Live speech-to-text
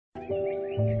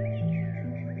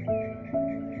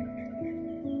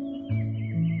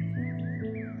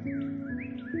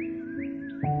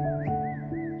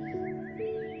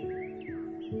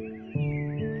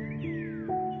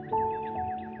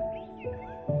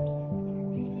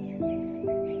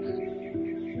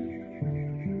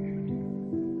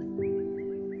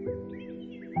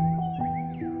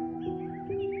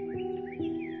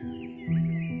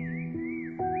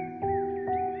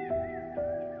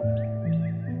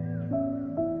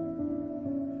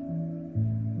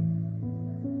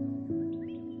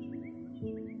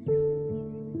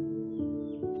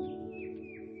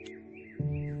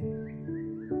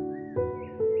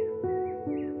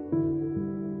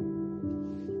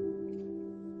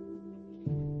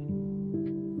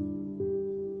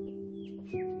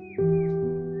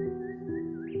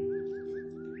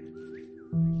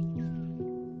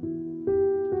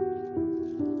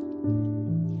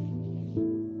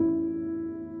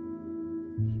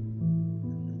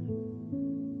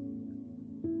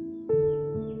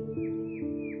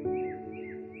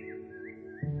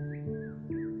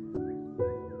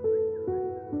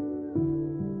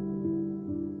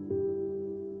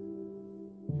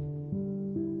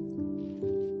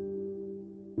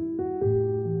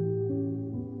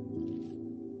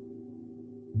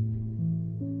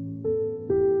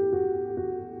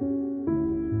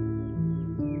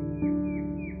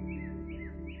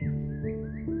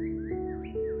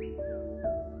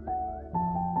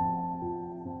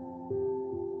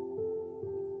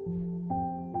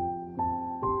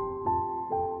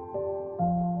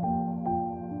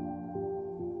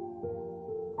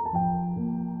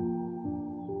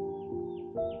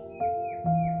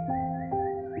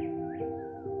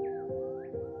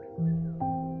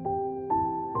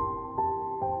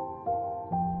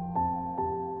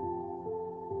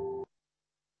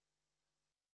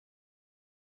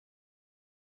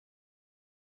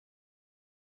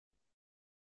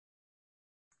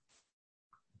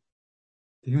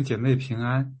弟兄姐妹平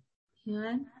安。平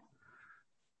安。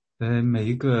每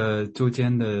一个周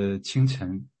间的清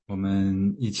晨，我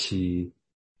们一起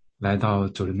来到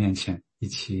主的面前，一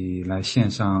起来献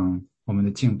上我们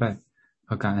的敬拜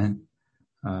和感恩，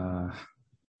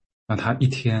让他一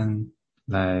天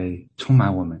来充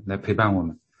满我们，来陪伴我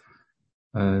们。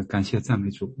感谢赞美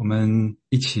主，我们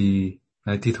一起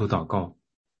来低头祷告。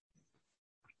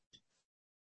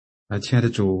亲爱的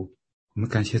主，我们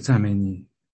感谢赞美你，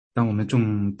当我们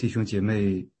众弟兄姐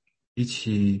妹一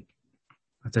起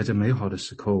在这美好的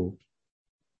时候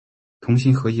同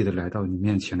心合意的来到你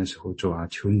面前的时候，主啊，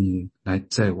求你来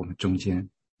在我们中间，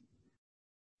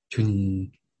求你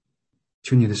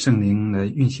的圣灵来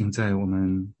运行在我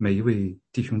们每一位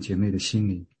弟兄姐妹的心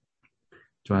里，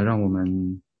主啊，让我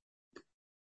们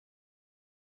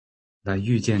来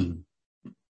遇见你，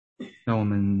让我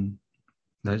们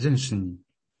来认识你，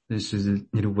认识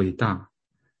你的伟大，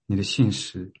你的信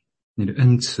实，你的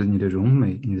恩慈，你的荣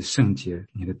美，你的圣洁，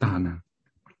你的大能。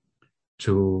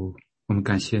主，我们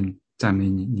感谢你，赞美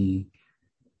你，你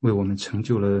为我们成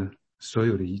就了所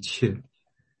有的一切，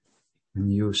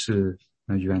你又是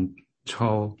远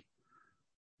超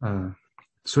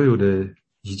所有的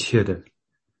一切的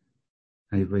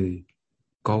那一位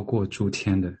高过诸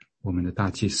天的我们的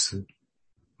大祭司。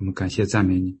我们感谢赞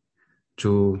美你，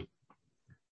主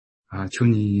求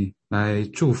你来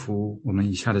祝福我们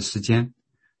以下的时间，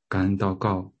感恩祷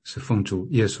告是奉主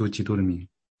耶稣基督的名，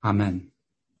阿们。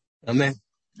阿们。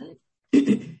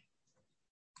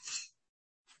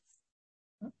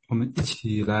我们一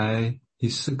起来以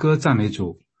诗歌赞美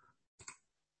主，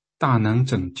大能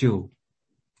拯救。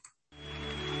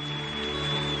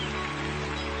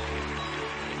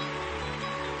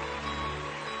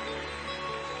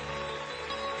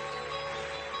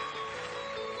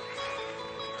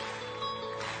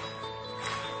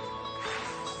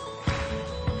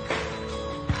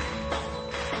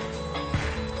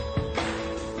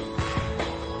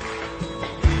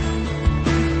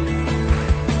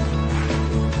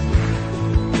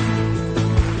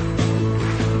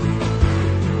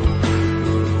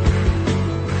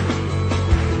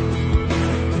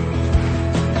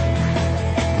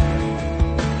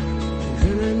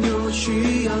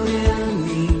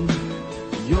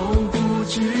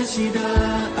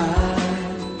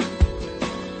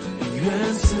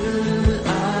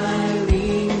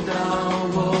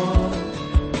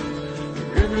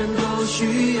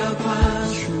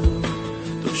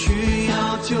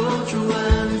救主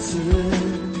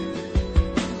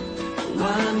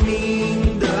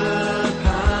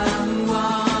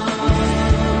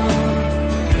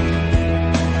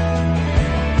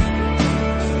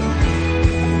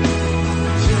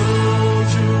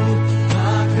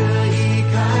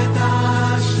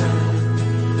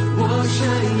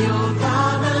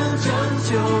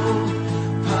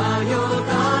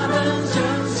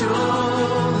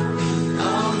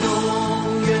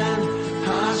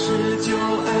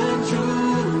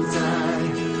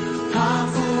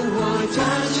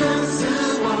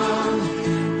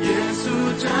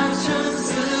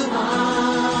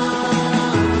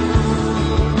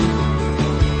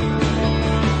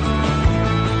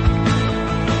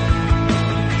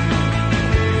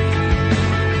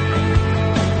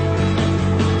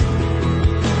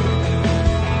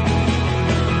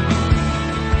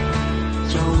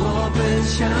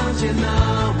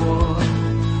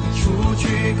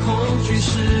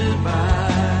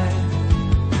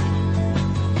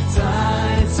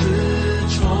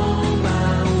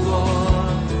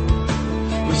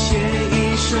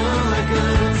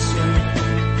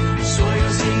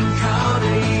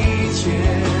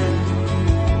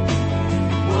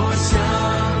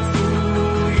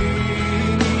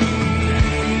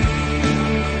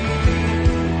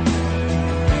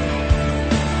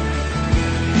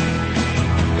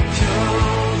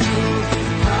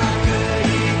他可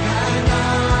以开大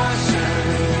山，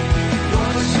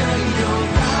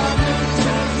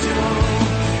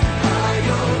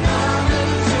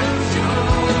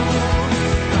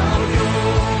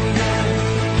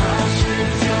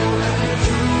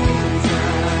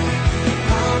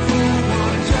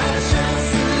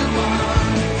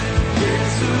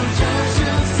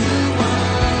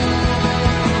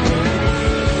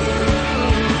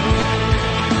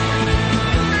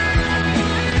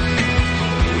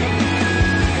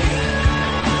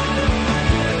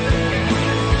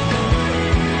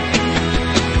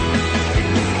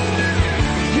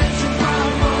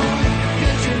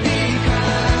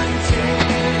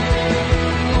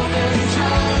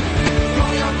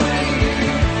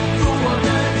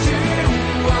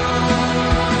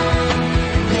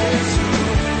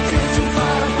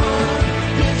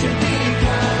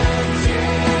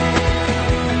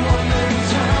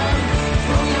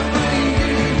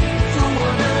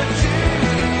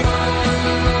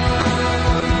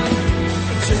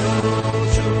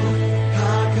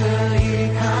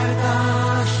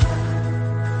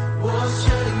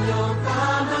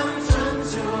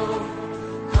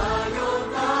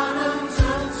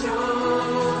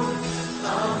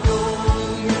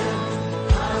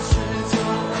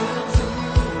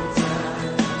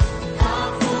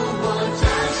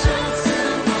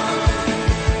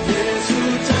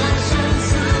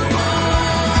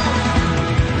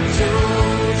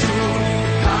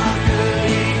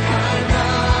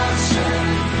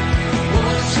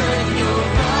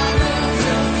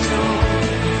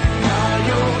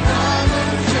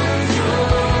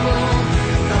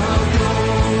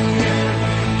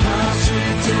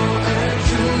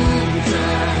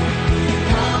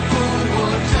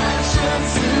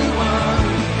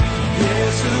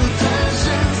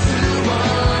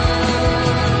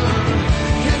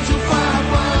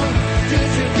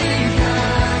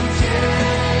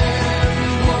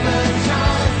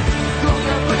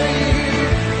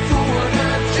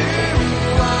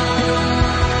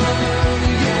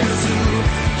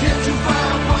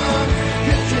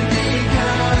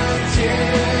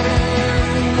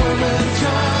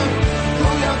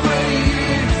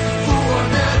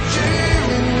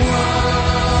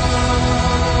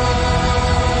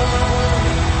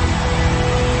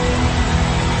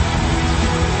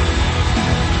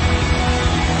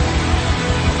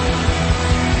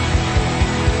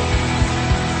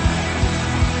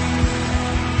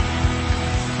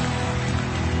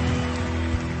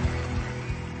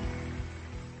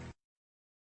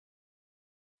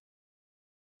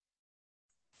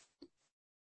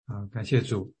感谢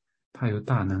主，他有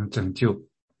大能拯救。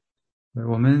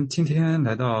我们今天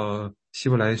来到希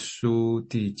伯来书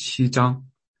第7章。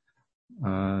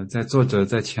在作者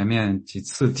在前面几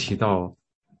次提到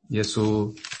耶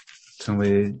稣成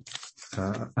为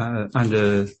按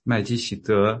着麦基洗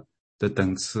德的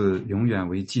等次永远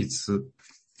为祭司。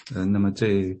那么在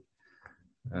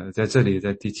这里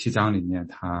在第7章里面，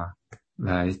他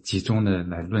来集中的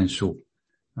来论述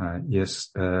耶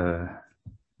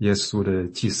稣的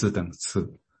祭司等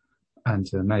次，按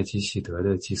着麦基洗德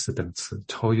的祭司等次，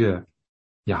超越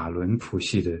亚伦谱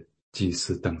系的祭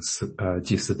司等次。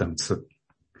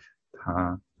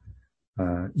他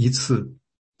一次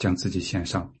将自己献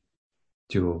上，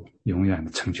就永远的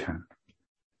成全。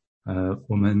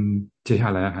我们接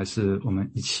下来还是我们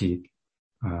一起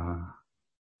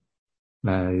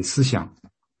来思想，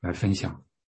来分享。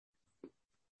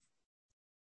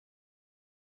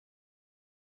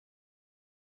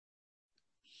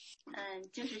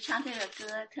就是唱这个歌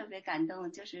特别感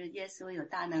动，就是耶稣有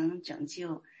大能拯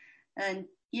救。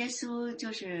耶稣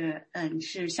就是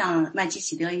是像麦基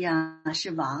洗德一样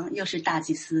是王，又是大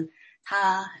祭司，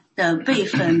他的位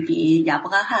分比亚伯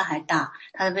拉罕还大，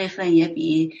他的位分也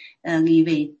比利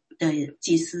未的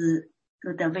祭司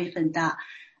的位分大。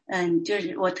就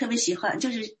是我特别喜欢，就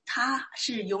是他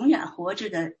是永远活着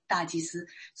的大祭司，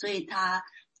所以他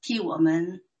替我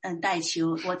们代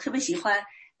求。我特别喜欢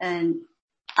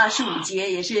25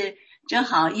节也是正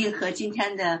好应和今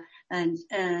天的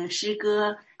诗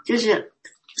歌，就是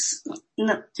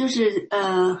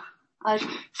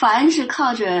凡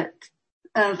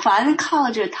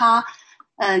靠着他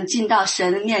进到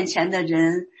神面前的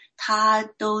人，他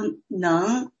都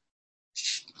能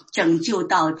拯救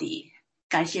到底。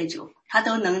感谢主，他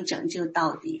都能拯救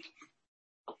到底。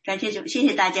感谢主，谢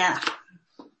谢大家。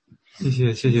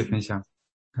谢谢分享，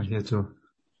感谢主。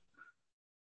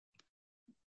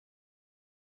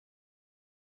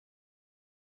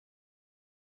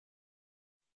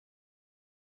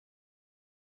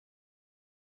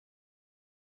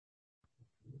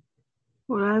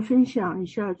我来分享一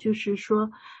下，就是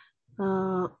说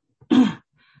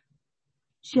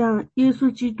像耶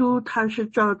稣基督，他是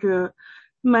照着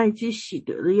麦基洗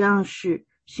德的样式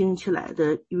兴起来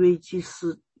的一位祭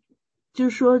司。就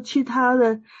是说其他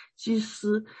的祭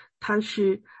司他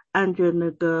是按着那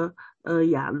个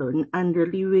亚伦，按着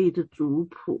利未的族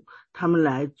谱，他们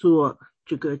来做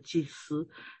这个祭司。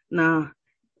那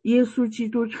耶稣基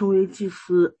督成为祭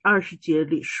司，20节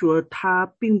里说他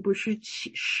并不是不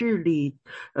起势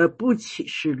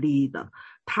力的，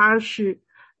他是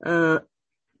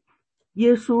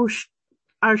耶稣是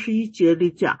21节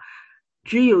里讲，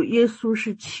只有耶稣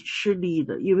是起势力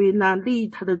的，因为那立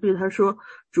他的对他说，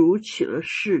主起了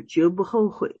誓，绝不后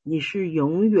悔，你是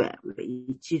永远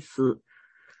为祭司。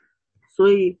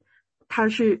所以他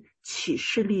是起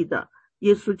势力的，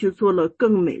耶稣就做了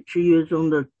更美之约中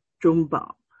的中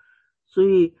保。所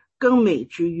以更美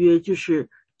之约就是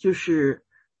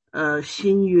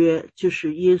新约，就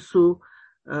是耶稣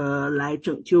来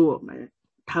拯救我们，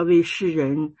他为世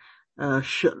人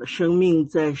舍了生命，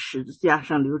在十字架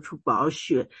上流出宝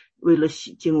血，为了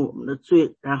洗净我们的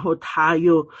罪，然后他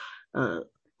又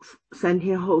3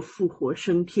天后复活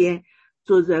升天，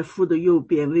坐在父的右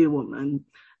边为我们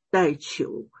代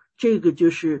求。这个就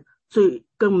是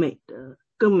更美的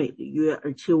约，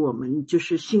而且我们就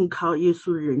是信靠耶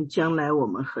稣的人，将来我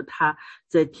们和他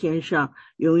在天上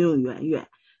永永远远。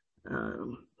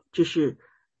这是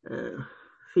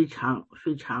非常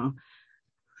非常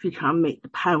非常美的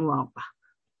盼望吧。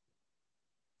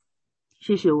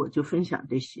谢谢，我就分享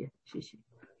这些，谢谢。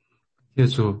谢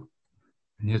主，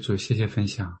谢谢分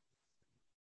享。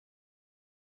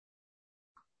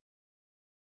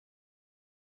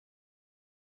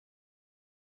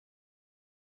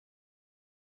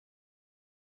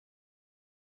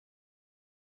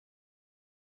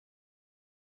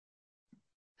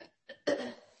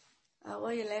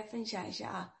我也来分享一下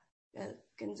啊，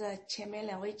跟着前面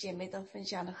2位姐妹都分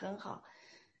享得很好。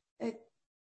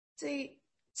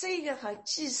这个好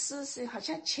祭司是好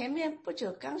像前面不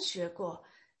久刚学过，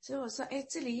所以我说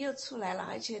这里又出来了，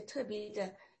而且特别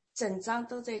的整章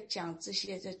都在讲这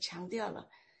些，就强调了。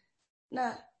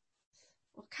那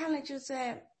我看了就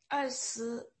在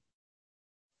27，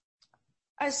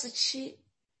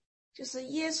就是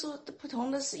耶稣的不同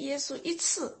的是，耶稣一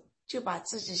次就把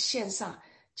自己献上，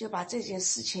就把这件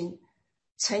事情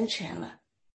成全了，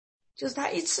就是他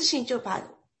一次性就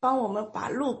帮我们把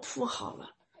路铺好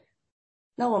了，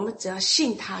那我们只要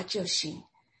信他就行。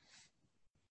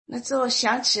那之后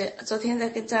想起昨天在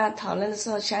跟这样讨论的时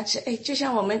候，想起就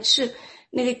像我们去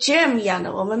那个 gym 一样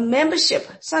的，我们 membership，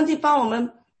 上帝帮我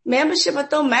们 membership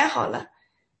都买好了，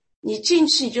你进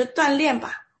去你就锻炼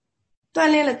吧，锻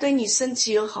炼了对你身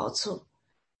体有好处。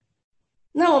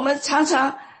那我们常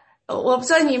常我不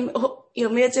知道你有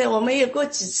没有这样，我们有过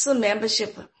几次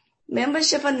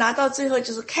membership 拿到最后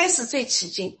就是开始最起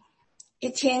劲，一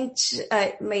天吃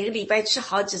每个礼拜吃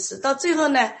好几次，到最后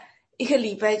呢一个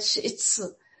礼拜吃一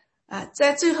次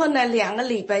在最后呢2个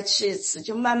礼拜吃一次，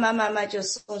就慢慢就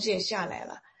松懈下来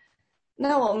了。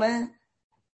那我们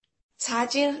查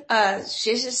经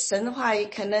学习神的话，也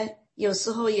可能有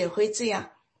时候也会这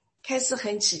样，开始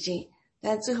很起劲，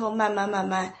但最后慢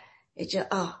慢也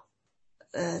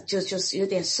就就是有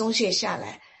点松懈下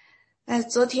来。但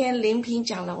昨天林平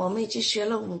讲了，我们已经学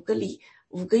了5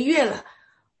个月了，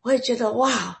我也觉得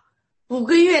哇，5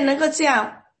个月能够这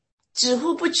样几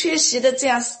乎不缺席的这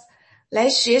样来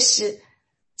学习，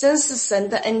真是神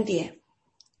的恩典。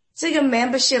这个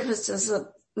membership 真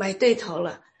是买对头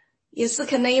了，也是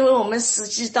可能因为我们时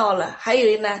机到了，还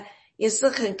有呢也是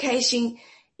很开心，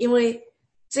因为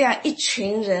这样一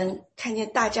群人看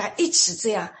见大家一起这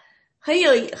样很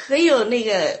有那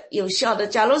个有效的。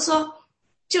假如说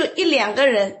就1-2个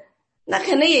人，那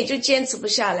可能也就坚持不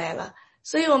下来了。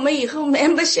所以我们以后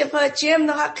membership GM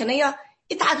的话，可能要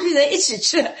一大堆人一起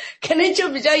去，可能就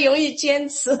比较容易坚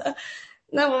持。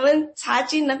那我们查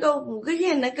经能够5个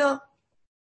月能够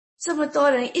这么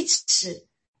多人一起，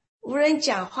无人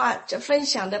讲话，就分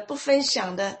享的不分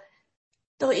享的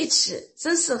都一起，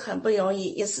真是很不容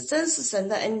易，也是真是神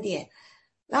的恩典。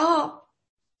然后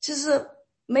就是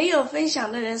没有分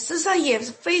享的人实际上也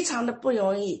是非常的不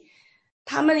容易，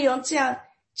他们用这样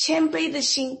谦卑的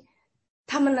心，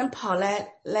他们能跑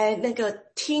来那个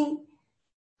听，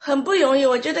很不容易。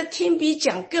我觉得听比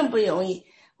讲更不容易。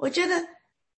我觉得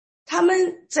他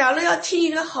们假如要听一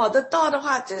个好的道的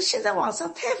话，这现在网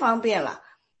上太方便了，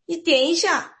你点一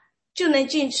下就能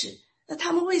进去。那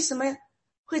他们为什么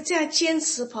会这样坚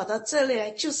持跑到这里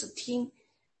来，就是听，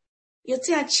有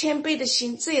这样谦卑的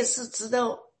心，这也是值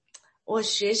得我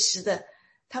学习的。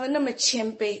他们那么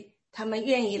谦卑，他们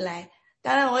愿意来。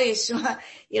当然我也希望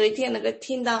有一天能够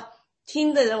听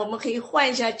的人，我们可以换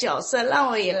一下角色，让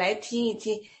我也来听一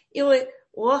听，因为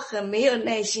我很没有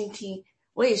耐心听，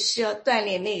我也需要锻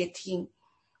炼那个听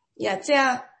呀。这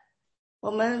样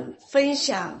我们分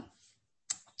享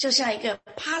就像一个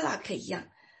帕拉克一样，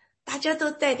大家都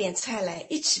带点菜来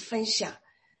一起分享，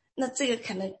那这个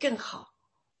可能更好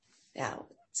呀。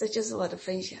这就是我的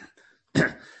分享。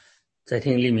在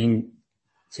听丽明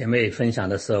姐妹分享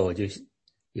的时候，我就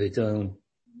有一种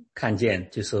看见，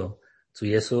就是说主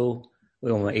耶稣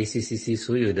为我们 ACCC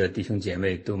所有的弟兄姐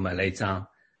妹都买了一张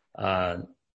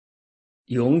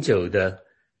永久的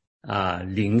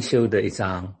灵修的一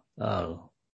张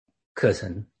课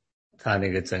程。他那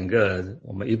个整个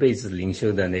我们一辈子灵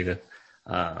修的那个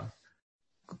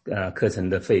课程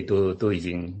的费都已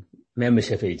经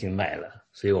membership 费已经买了，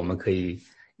所以我们可以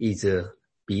一直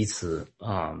彼此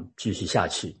继续下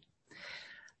去。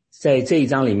在这一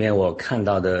章里面我看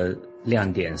到的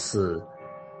亮点是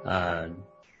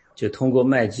就通过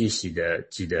麦基洗德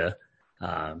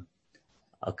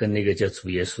跟那个叫主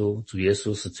耶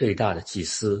稣是最大的祭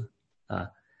司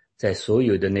在所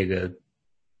有的那个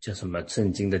叫什么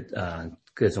圣经的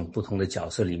各种不同的角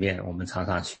色里面，我们常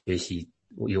常学习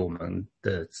有我们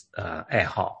的爱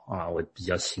好我比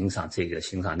较欣赏这个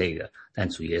欣赏那个，但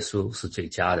主耶稣是最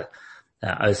佳的。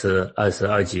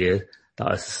22节到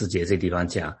24节这地方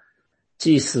讲，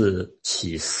既是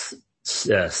起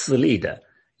示例的，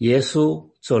耶稣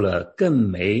做了更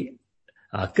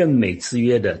美之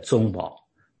约的中保。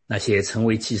那些成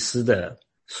为祭司的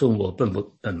数目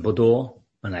本不多，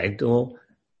本来都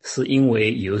是因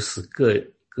为有使各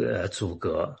阻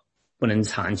隔不能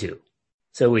长久，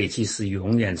这位祭司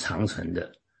永远长存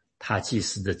的，他祭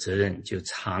司的责任就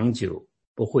长久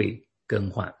不会更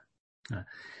换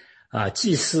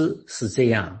祭司是这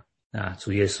样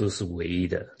主耶稣是唯一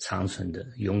的长存的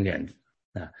永远的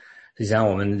实际上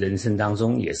我们人生当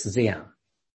中也是这样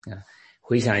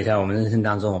回想一下，我们人生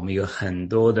当中我们有很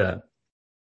多的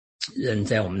人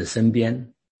在我们的身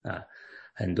边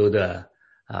很多的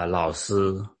老师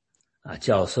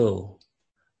教授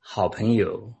好朋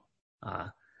友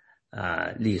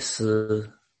律师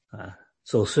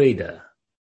作税的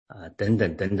等等，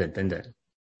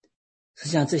实际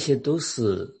上这些都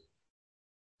是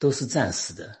暂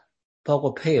时的，包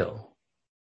括配偶，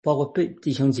包括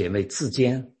弟兄姐妹之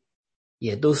间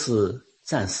也都是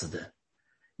暂时的，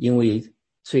因为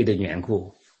罪的缘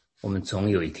故，我们总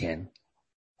有一天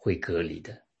会隔离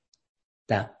的。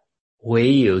但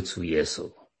唯有主耶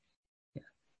稣，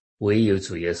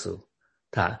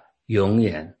他永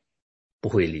远不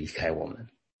会离开我们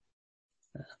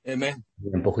Amen，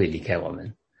 永远不会离开我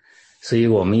们。所以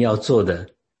我们要做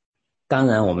的当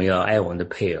然我们要爱我们的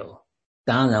配偶，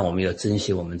当然我们要珍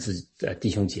惜我们弟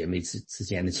兄姐妹之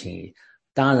间的情谊，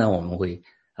当然我们会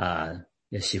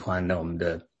也喜欢我们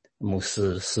的牧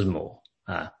师师母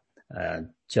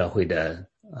教会的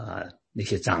那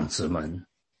些长子们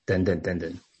等等等等。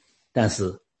但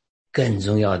是更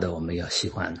重要的，我们要喜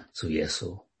欢主耶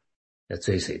稣，要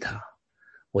追随他。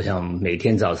我想每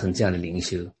天早晨这样的灵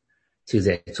修就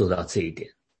在做到这一点，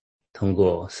通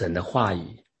过神的话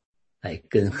语来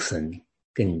跟神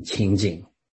更亲近，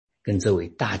跟这位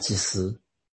大祭司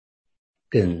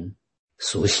更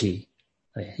熟悉，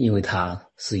因为他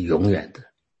是永远的，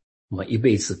我们一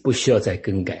辈子不需要再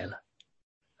更改了。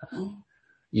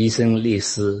医生律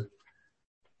师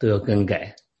都要更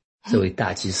改，这位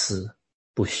大祭司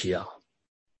不需要。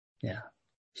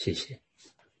谢谢。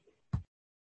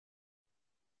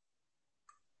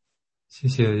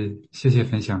谢谢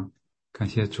分享，感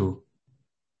谢主。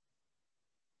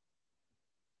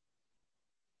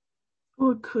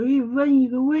我可以问一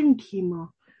个问题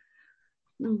吗？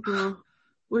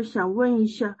我想问一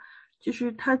下，就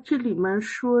是他这里面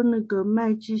说那个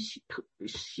麦基喜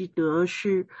德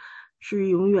是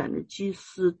永远的祭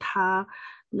司，他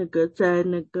在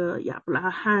亚伯拉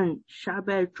罕杀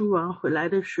败诸王回来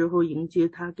的时候迎接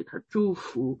他，给他祝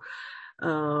福，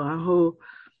然后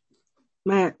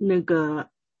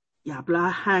亚伯拉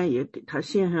罕也给他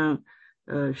献上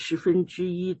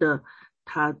1/10的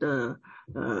他的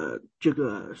这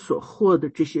个所获的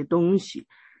这些东西。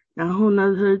然后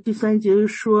呢，他第3节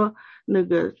说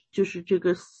就是这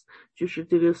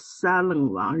个撒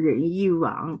冷王、仁义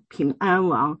王、平安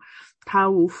王，他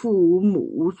无父无母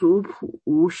无族谱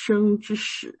无生之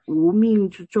始无命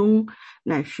之终，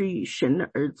乃是与神的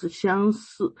儿子相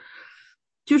似。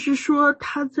就是说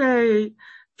他在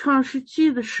创世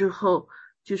纪的时候，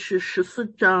就是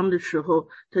14章的时候，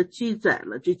他记载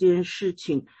了这件事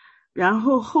情，然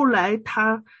后后来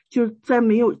他就再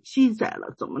没有记载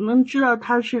了，怎么能知道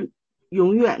他是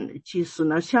永远的祭司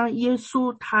呢？像耶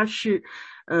稣，他是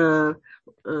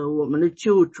我们的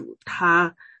救主，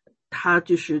他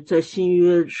就是在新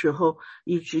约的时候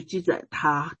一直记载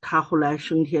他后来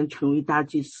升天成为大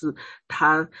祭司，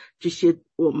他这些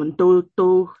我们都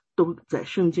在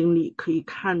圣经里可以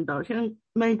看到。像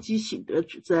麦基喜德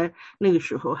只在那个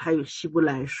时候还有希伯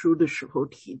来书的时候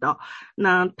提到，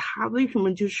那他为什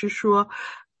么就是说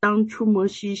当初摩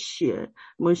西写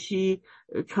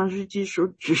创世纪时候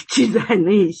只记载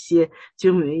那些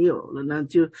就没有了呢？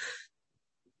就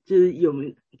有没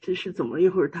有这是怎么一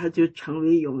会儿他就成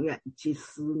为永远祭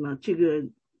司呢？这个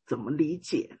怎么理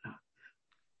解呢？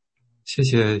谢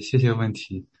谢问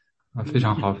题非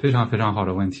常好，非常非常好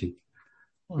的问题。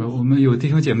我们有弟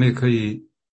兄姐妹可以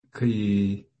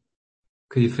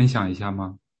分享一下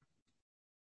吗？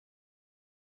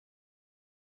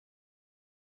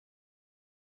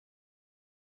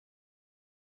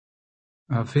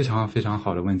非常非常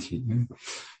好的问题，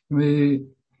因为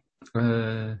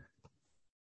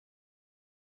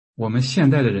我们现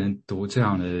代的人读这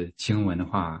样的经文的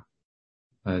话，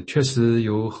确实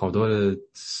有好多的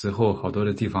时候，好多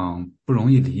的地方不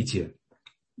容易理解，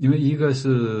因为一个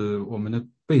是我们的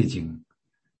背景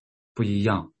不一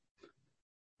样，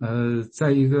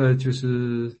再一个就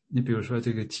是你比如说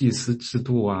这个祭司制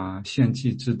度啊、献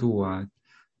祭制度啊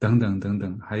等等等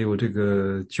等，还有这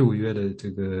个旧约的这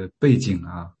个背景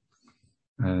啊，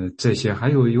这些还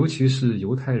有尤其是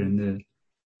犹太人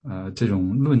的这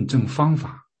种论证方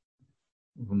法，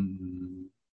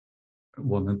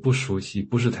我们不熟悉，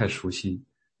不是太熟悉，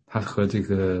它和这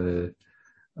个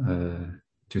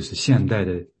就是现代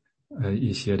的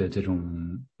一些的这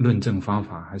种论证方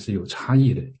法还是有差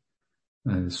异的。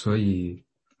所以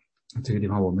这个地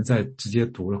方我们再直接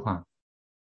读的话，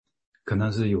可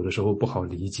能是有的时候不好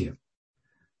理解。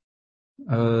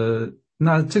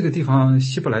那这个地方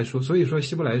希伯来书，所以说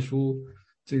希伯来书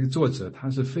这个作者他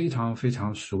是非常非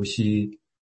常熟悉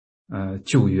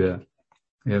旧约，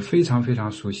也非常非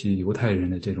常熟悉犹太人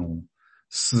的这种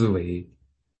思维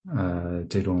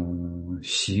这种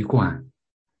习惯，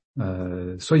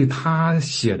所以他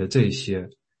写的这些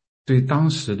对当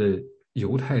时的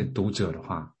犹太读者的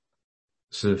话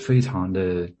是非常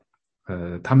的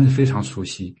他们非常熟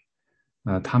悉，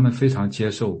他们非常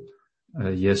接受，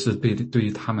也是对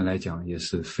于他们来讲也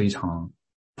是非常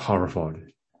powerful 的。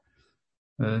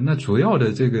那主要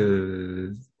的这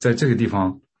个在这个地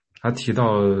方他提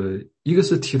到，一个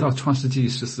是提到创世纪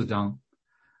14章，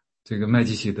这个麦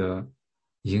基洗德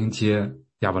迎接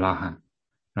亚伯拉罕，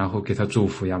然后给他祝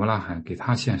福，亚伯拉罕给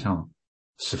他献上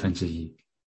1/10，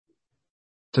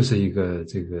这是一个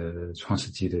这个创世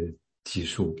纪的记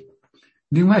述。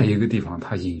另外一个地方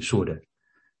他引述的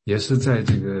也是在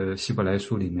这个希伯来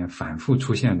书里面反复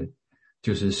出现的，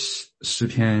就是诗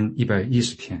篇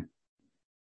110篇，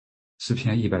诗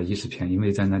篇110篇，因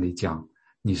为在那里讲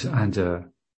你是按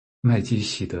着麦基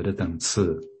洗德的等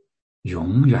次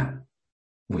永远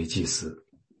为祭司，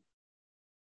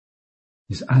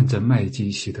你是按着麦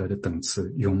基洗德的等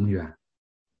次永远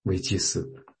为祭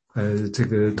司。这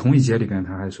个同一节里边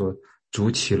他还说主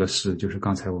起了誓，就是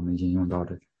刚才我们引用到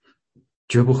的，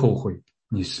绝不后悔，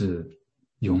你是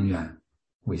永远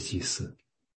为祭司。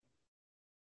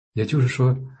也就是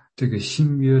说，这个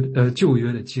旧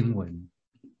约的经文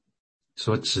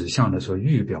所指向的、所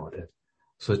预表的、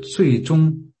所最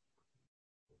终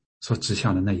所指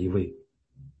向的那一位，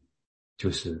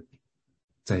就是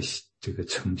在这个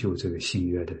成就这个新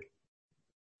约的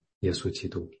耶稣基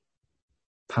督。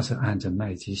他是按着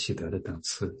麦基洗德的等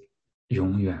次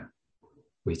永远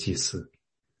为祭司。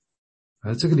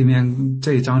这个里面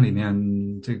这一章里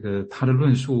面，这个他的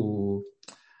论述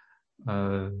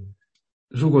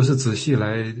如果是仔细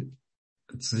来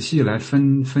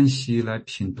分析来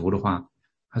品读的话，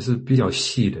还是比较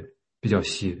细的。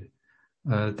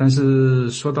但是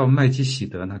说到麦基洗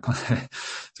德呢，刚才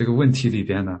这个问题里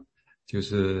边呢，就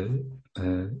是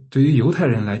对于犹太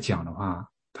人来讲的话，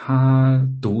他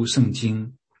读圣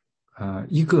经，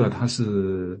一个他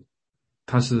是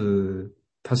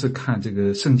看这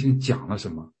个圣经讲了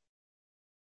什么，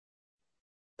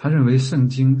他认为圣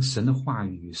经神的话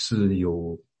语是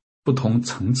有不同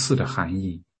层次的含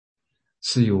义，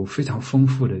是有非常丰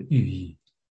富的寓意。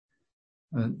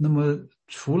那么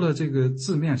除了这个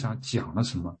字面上讲了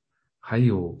什么，还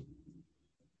有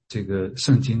这个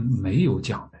圣经没有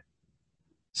讲的，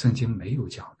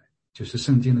就是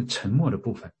圣经的沉默的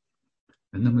部分。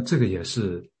那么这个也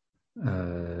是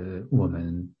我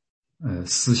们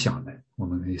思想的，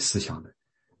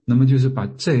那么就是把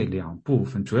这两部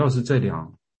分，主要是这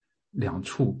两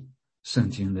处圣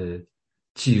经的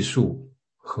记述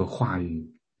和话语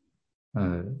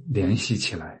联系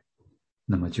起来，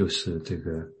那么就是这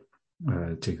个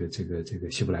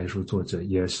希伯来书作者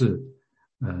也是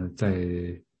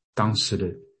在当时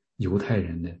的犹太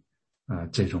人的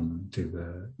这种这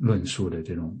个论述的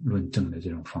这种论证的这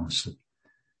种方式。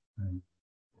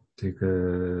这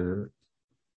个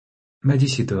麦基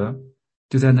洗德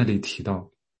就在那里提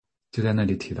到，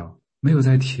没有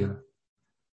再提了，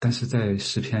但是在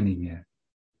诗篇里面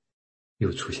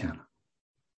又出现了，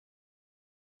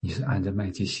你是按照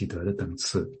麦基洗德的等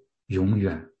次永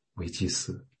远为祭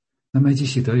司。那麦基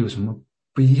洗德有什么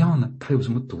不一样呢？它有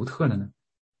什么独特的呢？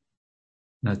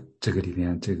那这个里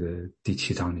面，这个第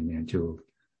7章里面就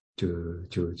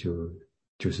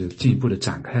是进一步的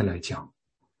展开来讲。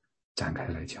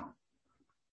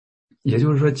也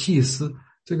就是说，祭司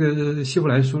这个希伯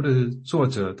来书的作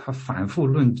者，他反复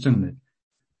论证的，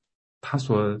他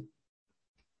所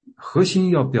核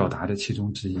心要表达的其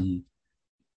中之一，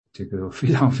这个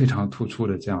非常非常突出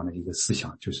的这样的一个思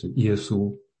想，就是耶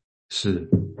稣是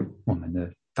我们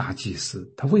的大祭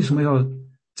司。他为什么要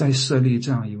再设立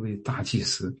这样一位大祭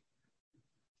司？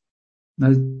那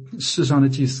世上的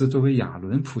祭司作为亚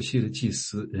伦谱系的祭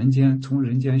司，从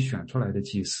人间选出来的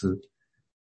祭司，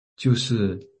就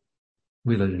是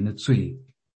为了人的罪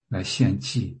来献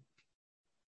祭，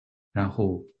然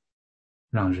后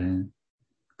让人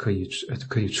可以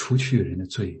除去人的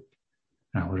罪，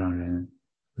然后让人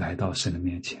来到神的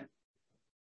面前。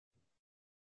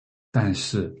但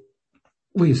是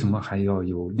为什么还要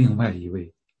有另外一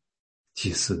位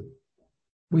祭司？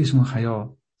为什么还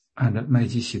要按照麦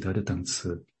基洗德的等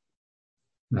次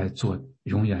来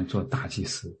永远做大祭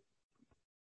司？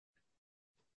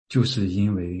就是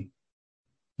因为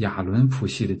亚伦谱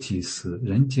系的祭司，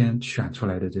人间选出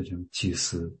来的这种祭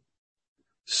司，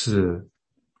是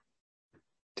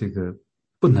这个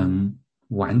不能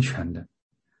完全的。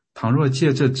倘若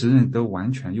借这职任得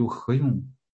完全，又何用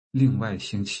另外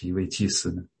兴起一位祭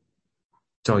司呢？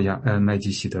照麦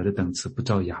基洗德的等次，不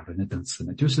照亚伦的等次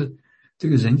呢？就是这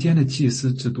个人间的祭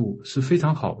司制度是非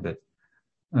常好的，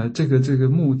这个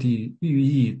目的、寓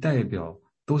意、代表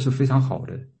都是非常好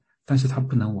的，但是它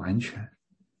不能完全。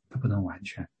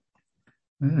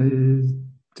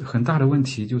很大的问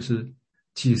题就是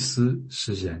祭司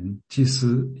是人，祭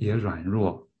司也软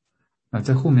弱。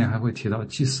在后面还会提到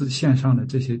祭司献上的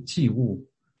这些祭物，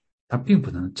它并不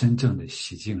能真正的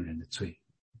洗净人的罪，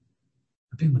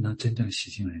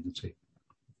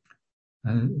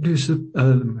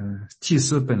祭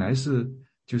司本来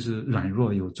就是软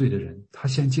弱有罪的人，他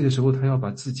献祭的时候，他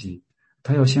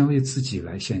要先为自己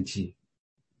来献祭，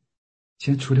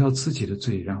先除掉自己的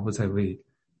罪，然后再为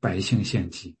百姓献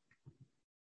祭，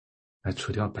来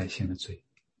除掉百姓的罪。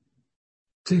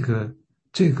这个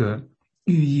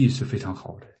寓意是非常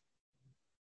好的，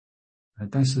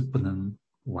但是不能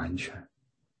完全。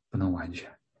不能完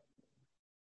全。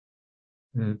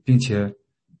并且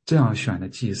这样选的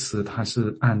祭司，他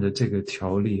是按照这个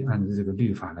条例，按照这个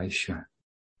律法来选。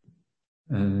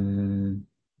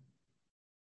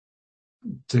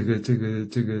这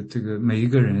个每一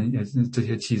个人也是这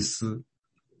些祭司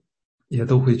也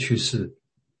都会去世，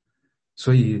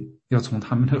所以要从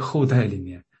他们的后代里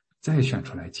面再选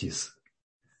出来祭司。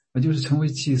那就是成为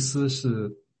祭司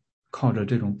是靠着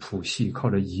这种谱系，靠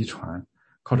着遗传，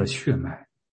靠着血脉，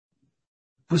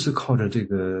不是靠着这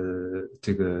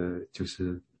个就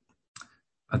是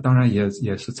当然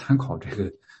也是参考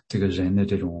这个人的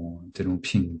这种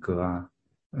品格啊，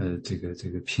这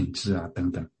个品质啊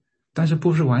等等，但是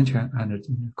不是完全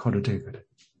靠着这个的，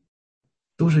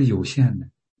都是有限的，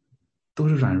都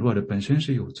是软弱的，本身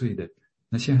是有罪的，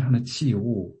那献上的祭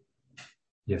物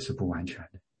也是不完全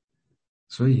的。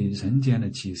所以人间的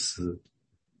祭司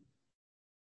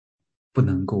不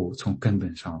能够从根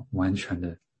本上完全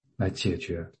的来解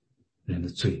决人的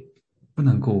罪，不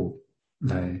能够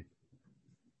来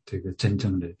这个真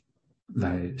正的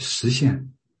来实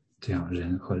现这样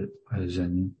人和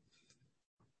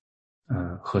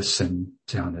和神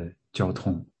这样的交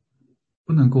通，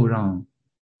不能够让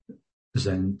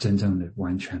人真正的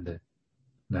完全的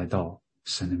来到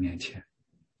神的面前，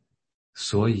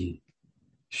所以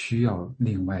需要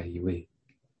另外一位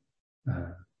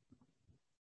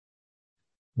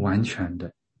完全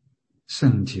的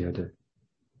圣洁的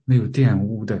没有玷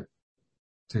污的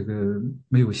这个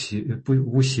没有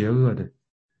无邪恶的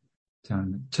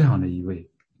这样的一位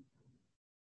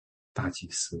大祭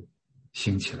司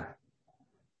兴起来，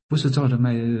不是照着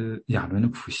亚伦的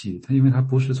谱系，因为他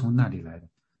不是从那里来的。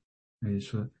所以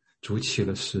说主起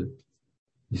了誓，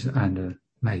你是按着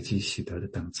麦基洗德的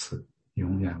等次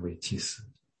永远为祭司。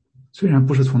虽然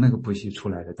不是从那个谱系出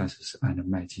来的，但是是按照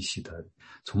麦基洗德的，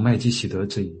从麦基洗德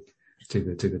这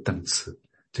个等次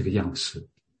这个样式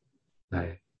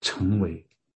来成为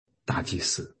大祭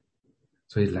司，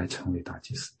所以来成为大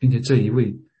祭司，并且这一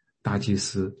位大祭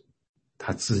司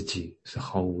他自己是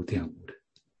毫无玷污的，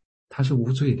他是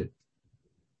无罪的，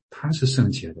他是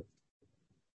圣洁的，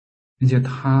并且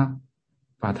他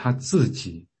把他自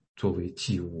己作为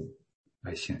祭物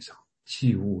来献上，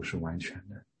祭物是完全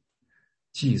的，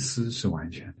祭司是完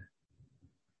全的，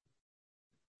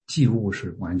祭物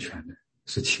是完全的，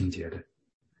是清洁的，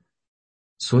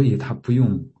所以他不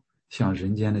用像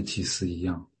人间的祭司一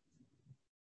样，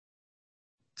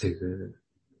这个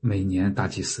每年大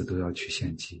祭司都要去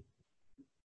献祭，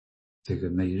这个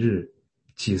每日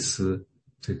祭司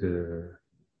这个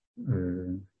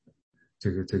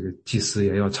祭司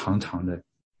也要常常的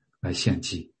来献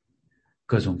祭，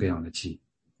各种各样的祭，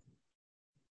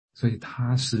所以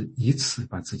他是一次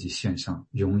把自己献上，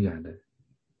永远的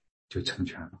就成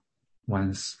全了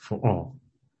 ，once for all，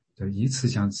 就一次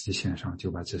将自己献上，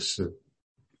就把这事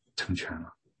成全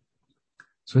了。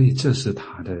所以这是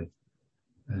他的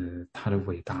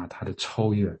伟大，他的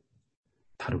超越，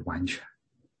他的完全。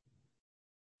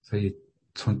所以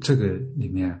从这个里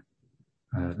面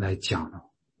来讲呢，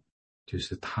就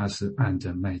是他是按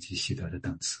着麦基洗德的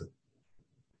等次，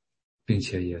并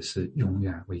且也是永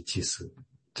远为祭司，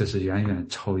这是远远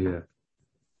超越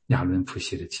亚伦谱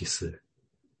系的祭司人。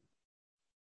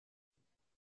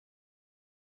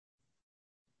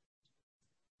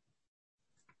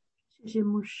谢谢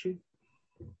牧师。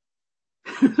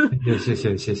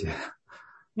谢谢。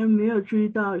有没有注意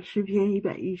到诗篇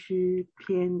110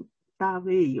篇大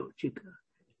卫有这个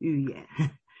预言？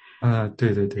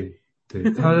对，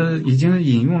他已经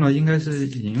引用了，应该是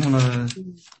引用了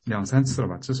2-3次了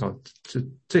吧，至少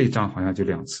这一章好像就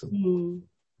2次。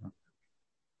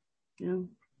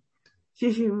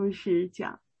谢谢牧师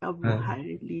讲，要不还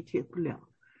理解不了。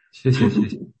谢谢。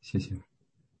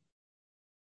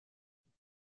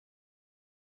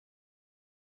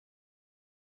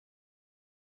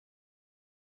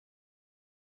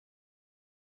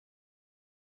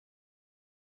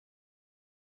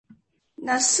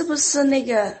那是不是那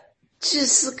个祭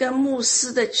司跟牧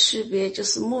师的区别，就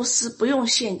是牧师不用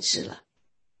献祭了？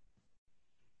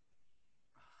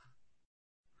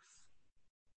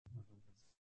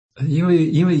因为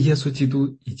耶稣基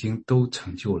督已经都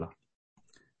成就了，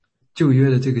旧约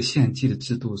的这个献祭的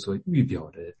制度所预表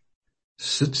的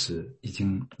实质已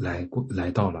经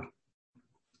来到了，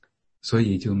所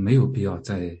以就没有必要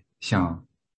再像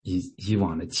以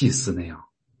往的祭司那样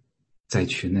再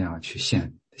去那样去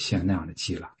献那样的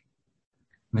祭了，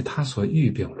因为他所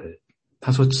预表的，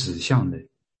他所指向的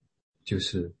就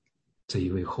是这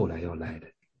一位后来要来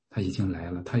的，他已经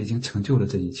来了，他已经成就了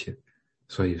这一切，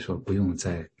所以说不用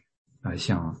再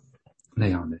像那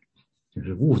样的就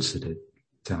是物质的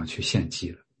这样去献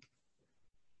祭了。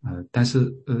但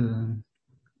是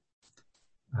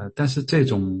这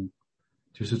种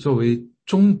就是作为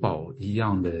中保一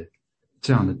样的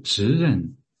这样的职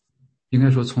任，应该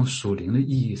说从属灵的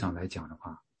意义上来讲的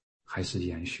话，还是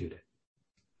延续的，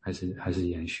还是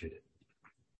延续的。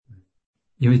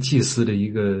因为祭司的一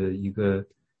个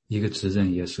职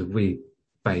任也是为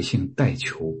百姓代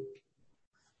求，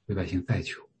为百姓代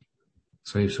求。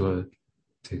所以说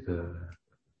这个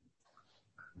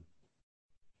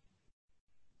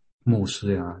牧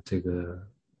师呀，这个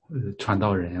传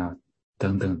道人呀，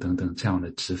等等等等这样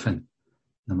的职分，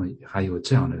那么还有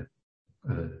这样的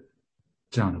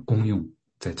功用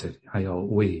在这里，还要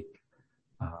为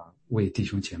弟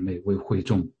兄姐妹、为会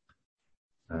众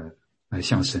来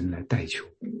向神来代求。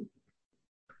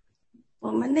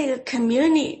我们那个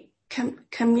community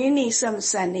算不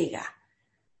算那个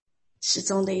其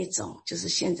中的一种，就是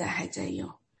现在还在用，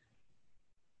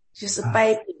就是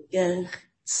掰饼跟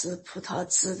吃葡萄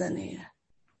汁的那个。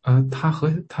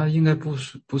它应该不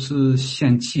是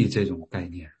献祭这种概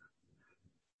念。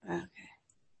OK，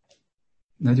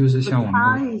 那就是像我们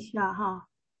插一下哈，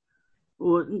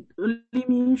黎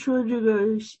明说这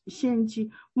个献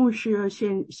祭，牧师要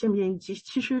献祭，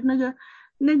其实那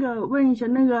个问一下，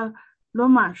那个罗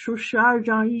马书12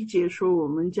章1节说我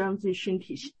们将自己身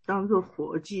体当作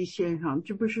活祭献上，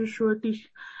这不是说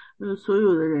所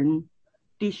有的人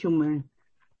弟兄们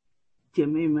姐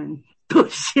妹们都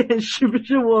献，是不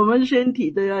是我们身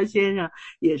体都要献上，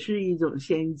也是一种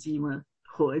献祭吗？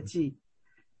活祭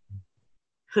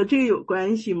和这个有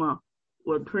关系吗？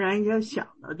我突然一下想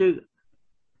到这个。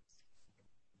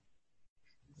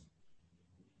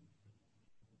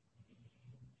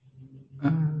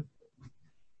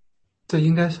这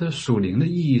应该是属灵的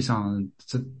意义上，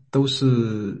这都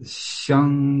是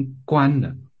相关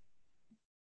的，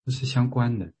这是相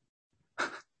关的。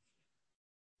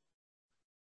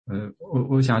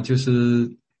我想就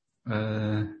是，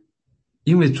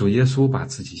因为主耶稣把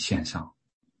自己献上，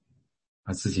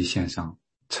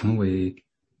成为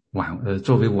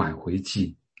作为挽回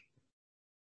祭，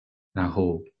然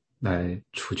后来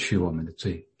除去我们的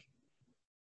罪。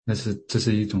这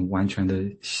是一种完全的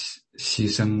牺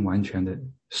牲，完全的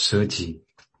舍己，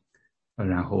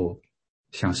然后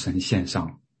向神献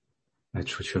上，来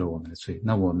除去了我们的罪。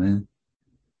那我们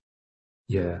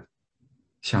也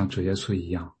像主耶稣一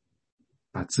样，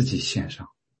把自己献上，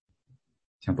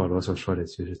像保罗所说的，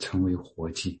就是成为活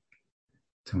祭，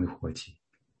成为活祭。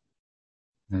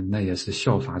那也是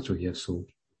效法主耶稣，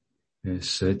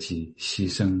舍己、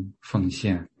牺牲、奉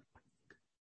献，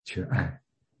去爱。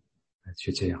去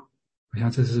这样，我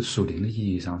想这是属灵的意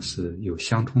义上是有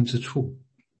相通之处。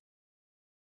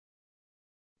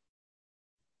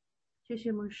谢谢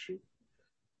牧师。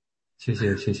谢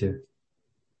谢。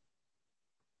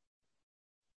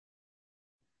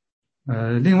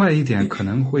另外一点可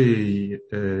能会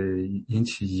引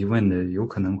起疑问的，有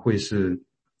可能会是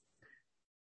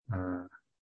我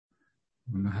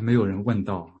们还没有人问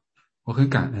到，我很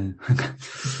感恩。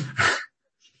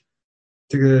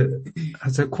这个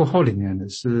在括号里面的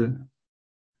是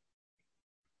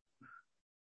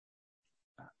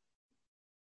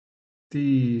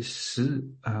第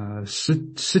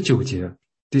19节，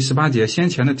第18节，先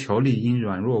前的条例因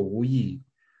软弱无益，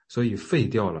所以废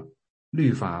掉了。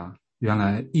律法原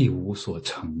来一无所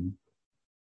成，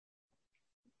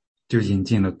就引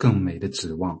进了更美的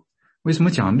指望。为什么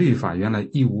讲律法原来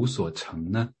一无所成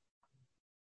呢？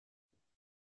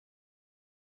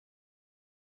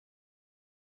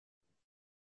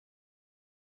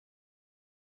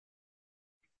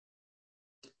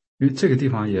因为这个地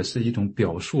方也是一种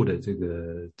表述的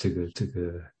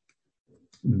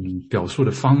表述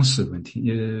的方式问题。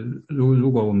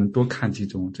如果我们多看几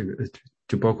种这个，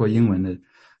就包括英文的，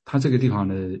它这个地方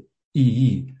的意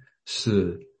义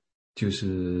是就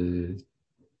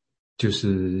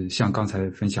是像刚才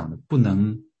分享的，不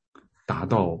能达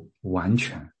到完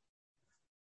全，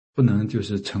不能就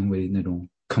是成为那种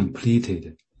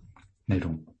completed 那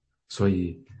种，所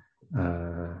以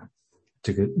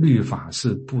这个律法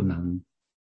是不能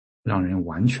让人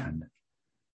完全的，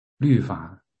律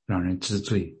法让人知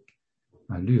罪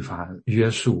律法约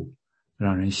束，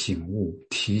让人醒悟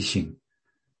提醒，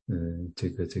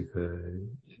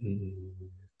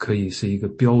可以是一个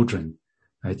标准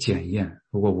来检验，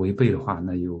如果违背的话，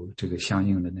那有这个相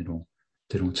应的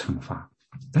这种惩罚。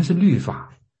但是律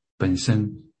法本身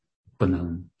不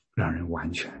能让人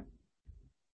完全，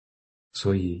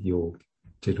所以有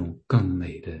这种更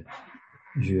美的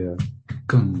约，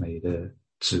更美的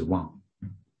指望，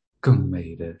更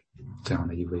美的这样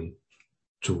的一位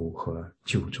主和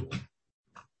救主。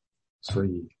所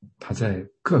以他在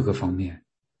各个方面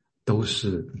都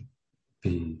是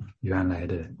比原来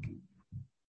的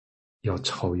要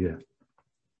超越，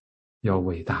要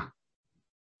伟大，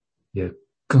也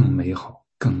更美好，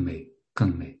更美，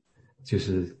更美，就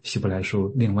是希伯来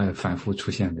书另外反复出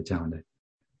现的这样的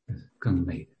更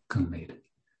美，更美的，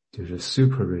就是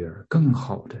superior 更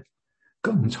好的，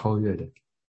更超越的，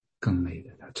更美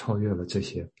的，它超越了这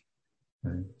些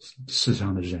世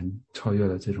上的人，超越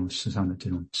了这种世上的这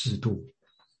种制度，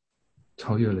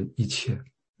超越了一切，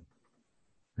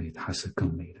所以它是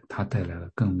更美的，它带来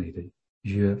了更美的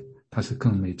约，它是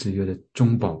更美之约的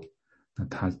中保，那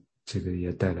它这个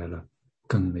也带来了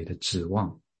更美的指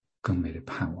望，更美的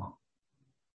盼望，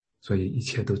所以一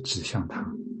切都指向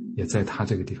它，也在它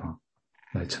这个地方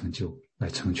来成就，来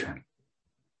成全。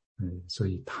所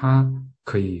以它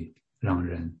可以让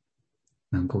人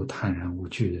能够坦然无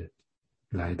惧的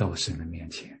来到神的面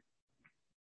前。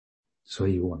所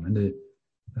以我们的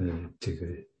这个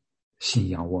信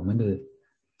仰，我们的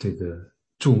这个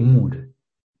注目的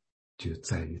就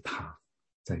在于他，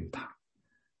在于他，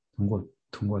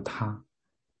通过他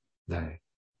来，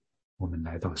我们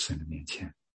来到神的面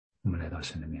前，我们来到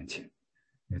神的面前，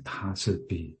因为他是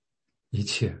比一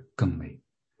切更美，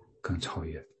更超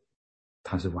越，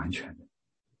他是完全的。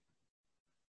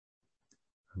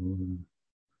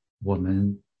我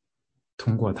们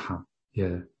通过他，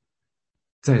也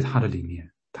在他的里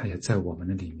面，他也在我们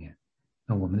的里面，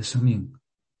那我们的生命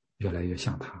越来越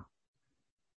像他，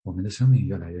我们的生命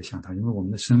越来越像他，因为我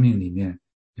们的生命里面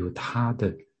有他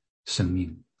的生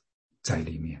命在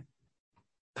里面，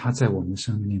他在我们的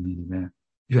生命里面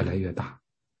越来越大，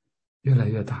越来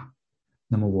越大，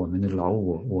那么我们的老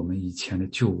我，我们以前的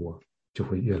旧我就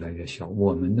会越来越小，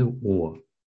我们的我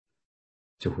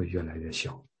就会越来越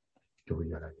小，就会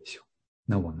越来越小，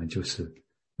那我们就是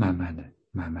慢慢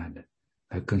的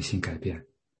来更新改变，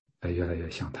来越来越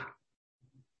像他。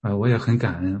我也很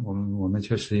感恩，我们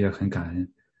确实也很感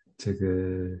恩这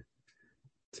个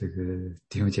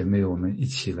弟兄姐妹，我们一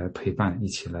起来陪伴，一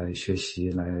起来学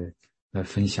习，来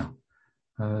分享。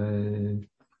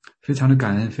非常的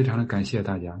感恩，非常的感谢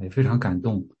大家，也非常感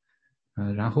动。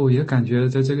然后也感觉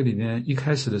在这个里面一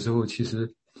开始的时候，其实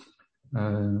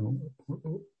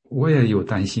我也有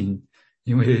担心，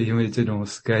因为这种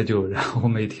schedule， 然后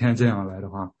每天这样来的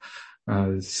话，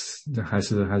还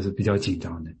是比较紧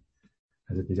张的，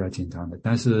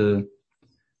但是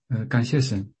感谢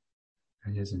神，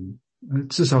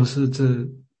至少是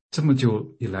这么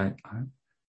久以来啊，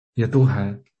也都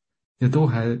还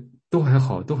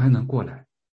好，都还能过来，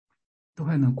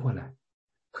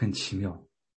很奇妙，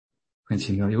很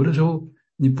奇妙。有的时候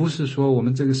你不是说我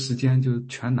们这个时间就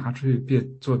全拿出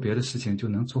去做别的事情就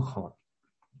能做好了，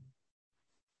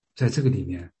在这个里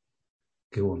面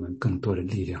给我们更多的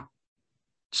力量、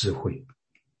智慧，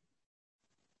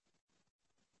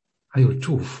还有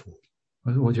祝福。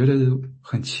我觉得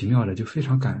很奇妙的，就非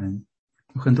常感恩，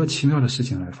很多奇妙的事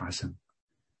情来发生，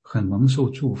很蒙受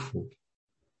祝福，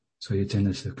所以真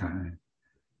的是感恩，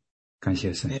感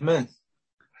谢神，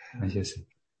感谢神。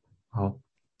好，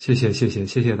谢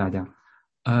谢大家。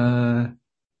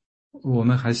我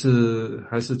们还是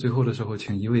最后的时候，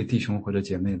请一位弟兄或者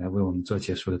姐妹来为我们做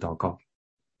结束的祷告，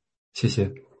谢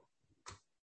谢。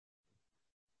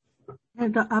爱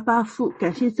的阿爸父，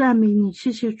感谢赞美你，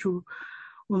谢谢主。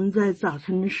我们在早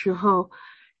晨的时候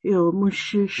有牧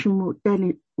师师母带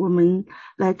领我们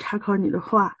来查考你的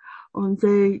话，我们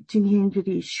在今天这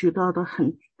里学到的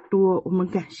很多，我们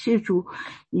感谢主，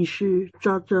你是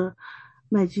照着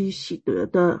麦基喜德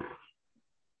的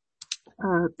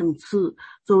等次，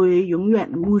作为永远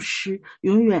的牧师，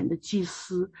永远的祭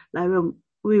司，来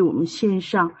为我们献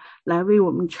上，来为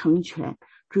我们成全。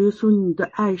主耶稣，你的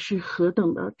爱是何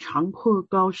等的长阔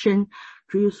高深，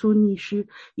主耶稣，你是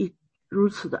以如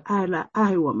此的爱来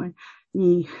爱我们，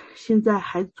你现在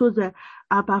还坐在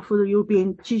阿爸父的右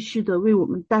边，继续的为我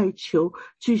们代求，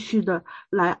继续的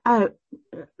来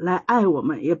爱我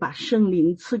们，也把圣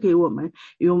灵赐给我们，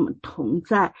与我们同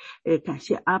在。感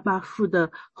谢阿爸父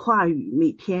的话语，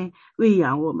每天喂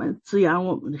养我们，滋养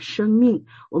我们的生命，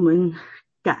我们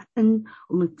感恩，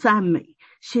我们赞美，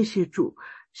谢谢主，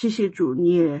谢谢主，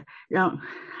你也让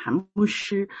韩牧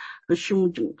师和师母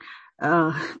长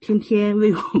天天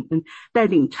为我们带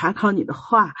领查考你的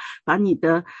话，把你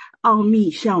的奥秘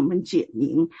向我们解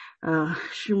明。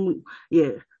师母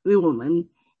也为我们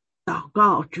祷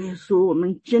告，主耶稣，我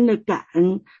们真的感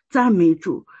恩，赞美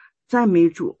主，赞美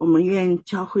主。我们愿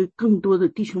教会更多的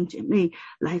弟兄姐妹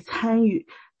来参与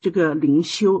这个灵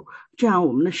修，这样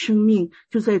我们的生命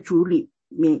就在主里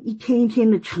面一天一天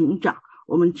的成长。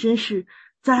我们真是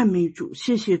赞美主，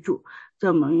谢谢主。在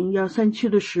我们要散去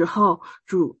的时候，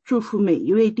主祝福每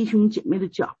一位弟兄姐妹的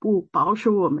脚步，保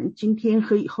守我们今天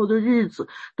和以后的日子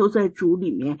都在主里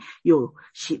面有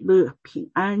喜乐、平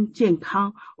安、健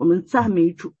康。我们赞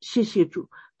美主，谢谢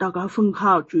主，祷告奉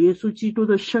靠主耶稣基督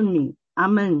的圣名，阿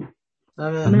们。阿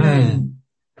阿们。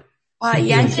哇，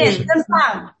杨姐真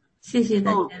棒，谢谢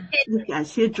大家，感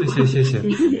谢主，谢谢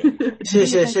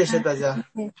谢谢大家，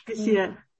谢谢。谢谢。